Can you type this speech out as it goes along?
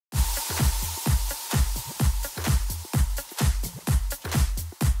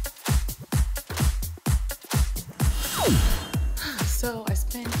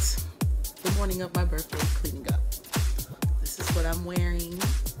The morning of my birthday, cleaning up. This is what I'm wearing.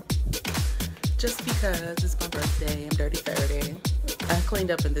 Just because it's my birthday, I'm dirty 30. I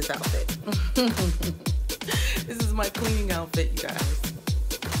cleaned up in this outfit. This is my cleaning outfit, you guys.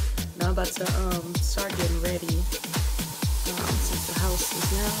 Now I'm about to start getting ready. Since the house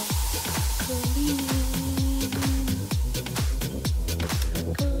is now clean.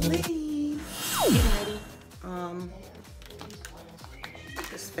 Getting ready.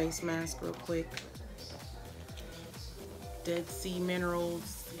 This face mask real quick. Dead Sea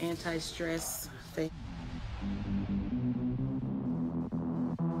Minerals anti-stress face.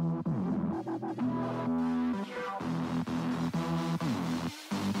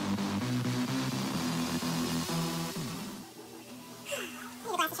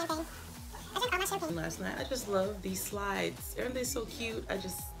 Last night, I just love these slides. Aren't they so cute? I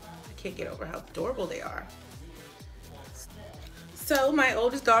can't get over how adorable they are. So my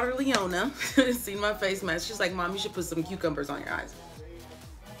oldest daughter, Leona, seen my face mask. She's like, Mom, you should put some cucumbers on your eyes.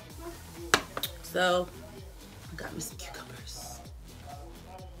 So I got me some cucumbers.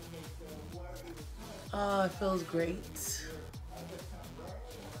 Oh, it feels great.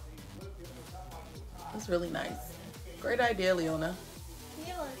 That's really nice. Great idea, Leona.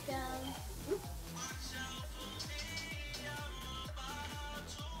 You're welcome.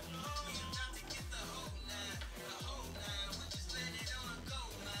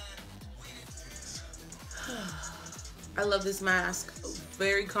 I love this mask,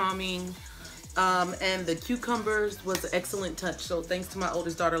 very calming, and the cucumbers was an excellent touch. So thanks to my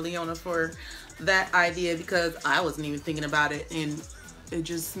oldest daughter Leona for that idea, because I wasn't even thinking about it, and it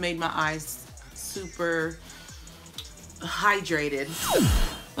just made my eyes super hydrated.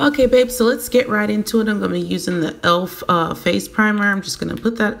 Okay, babe, so let's get right into it. I'm going to be using the e.l.f. face primer. I'm just going to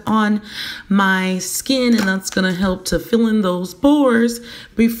put that on my skin, and that's going to help to fill in those pores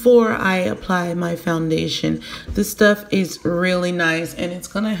before I apply my foundation. This stuff is really nice, and it's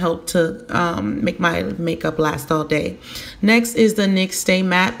going to help to make my makeup last all day. Next is the NYX Stay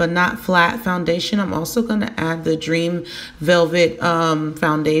Matte But Not Flat foundation. I'm also going to add the Dream Velvet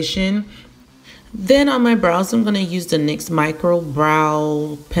foundation. Then on my brows, I'm going to use the NYX Micro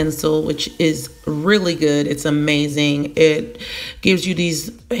Brow Pencil, which is really good. It's amazing. It gives you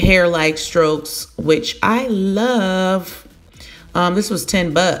these hair-like strokes, which I love. This was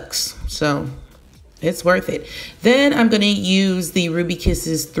 $10, so it's worth it. Then I'm going to use the Ruby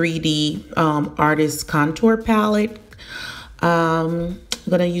Kisses 3D Artist Contour Palette. I'm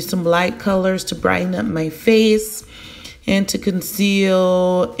going to use some light colors to brighten up my face, and to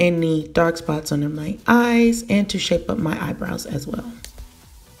conceal any dark spots under my eyes, and to shape up my eyebrows as well.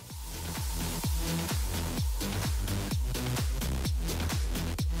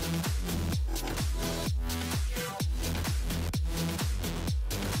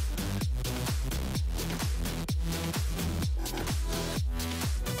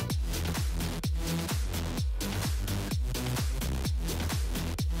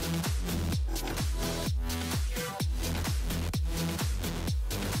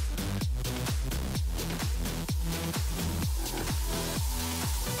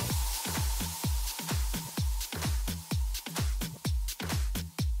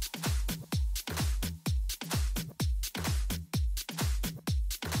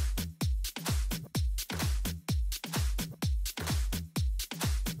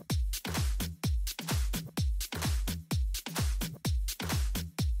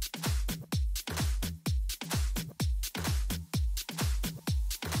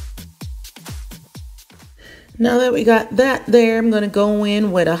 Now that we got that there, I'm going to go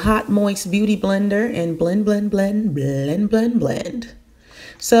in with a hot, moist beauty blender and blend, blend, blend, blend, blend, blend.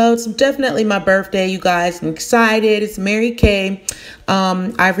 So it's definitely my birthday, you guys. I'm excited. It's Mary Kay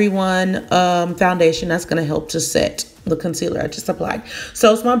Ivory One foundation. That's going to help to set the concealer I just applied.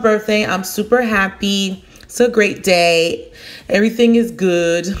 So it's my birthday. I'm super happy. It's a great day. Everything is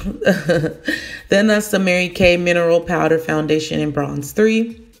good. Then that's the Mary Kay Mineral Powder Foundation in Bronze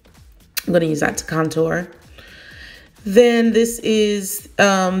 3. I'm going to use that to contour. Then this is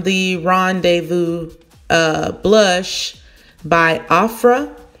the Rendezvous blush by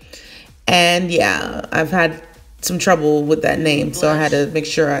Afra. And yeah, I've had some trouble with that name, so I had to make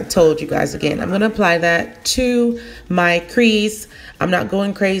sure I told you guys again. I'm going to apply that to my crease. I'm not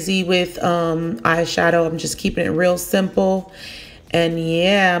going crazy with eyeshadow. I'm just keeping it real simple. And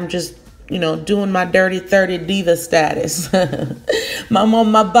yeah, I'm just, you know, doing my dirty 30 diva status. I'm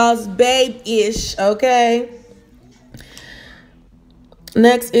on my boss babe-ish, okay?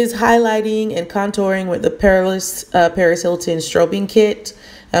 Next is highlighting and contouring with the Paris Hilton strobing kit.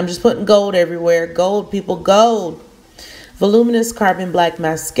 I'm just putting gold everywhere. Gold, people, gold. Voluminous Carbon Black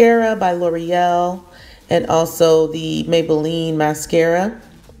Mascara by L'Oreal, and also the Maybelline mascara,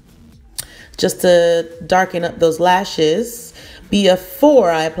 just to darken up those lashes before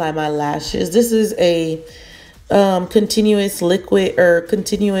I apply my lashes. This is a continuous liquid or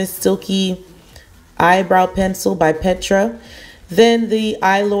continuous silky eyebrow pencil by Petra. Then the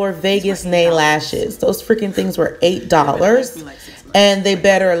Eyelure Vegas Nail Lashes. Those freaking things were $8, and they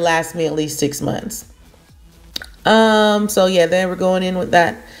better last me at least 6 months. So yeah, then we're going in with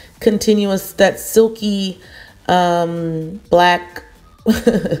that continuous, that silky black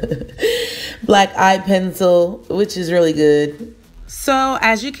black eye pencil, which is really good. So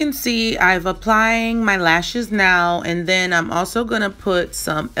as you can see, I'm applying my lashes now, and then I'm also going to put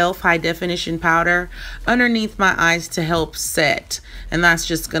some e.l.f. high definition powder underneath my eyes to help set, and that's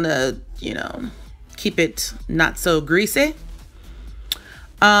just going to, you know, keep it not so greasy.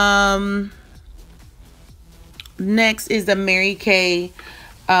 Next is the Mary Kay.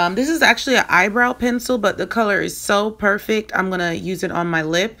 This is actually an eyebrow pencil, but the color is so perfect. I'm going to use it on my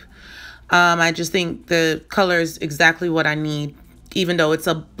lip. I just think the color is exactly what I need, even though it's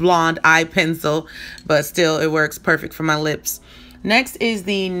a blonde eye pencil, but still it works perfect for my lips. Next is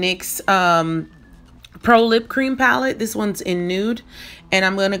the NYX Pro Lip Cream palette. This one's in nude, and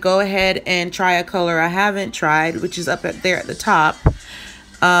I'm going to go ahead and try a color I haven't tried, which is up there at the top.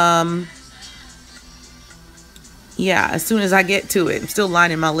 Yeah, as soon as I get to it. I'm still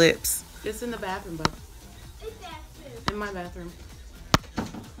lining my lips. It's in the bathroom, bud. In my bathroom.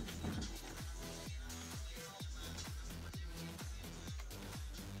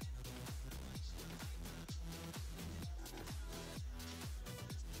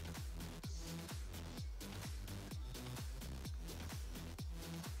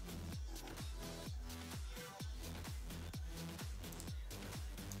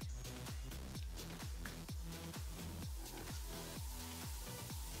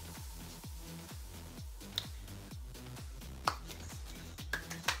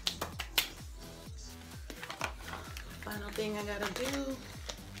 Final thing I gotta do,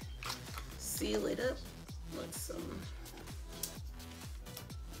 seal it up with some.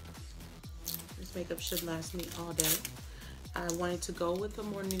 This makeup should last me all day. I wanted to go with a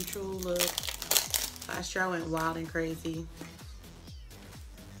more neutral look. Last year I went wild and crazy.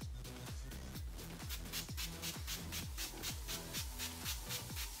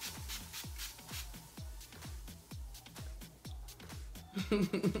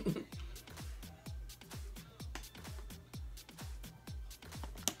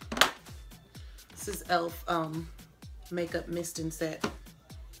 This is e.l.f. Makeup Mist and Set.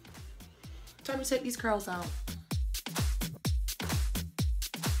 Time to take these curls out.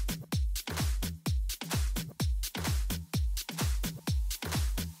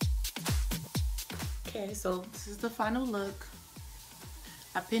 Okay, so this is the final look.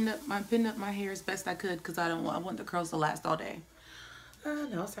 I pinned up my hair as best I could because I want the curls to last all day.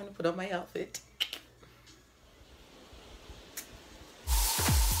 Now it's time to put on my outfit.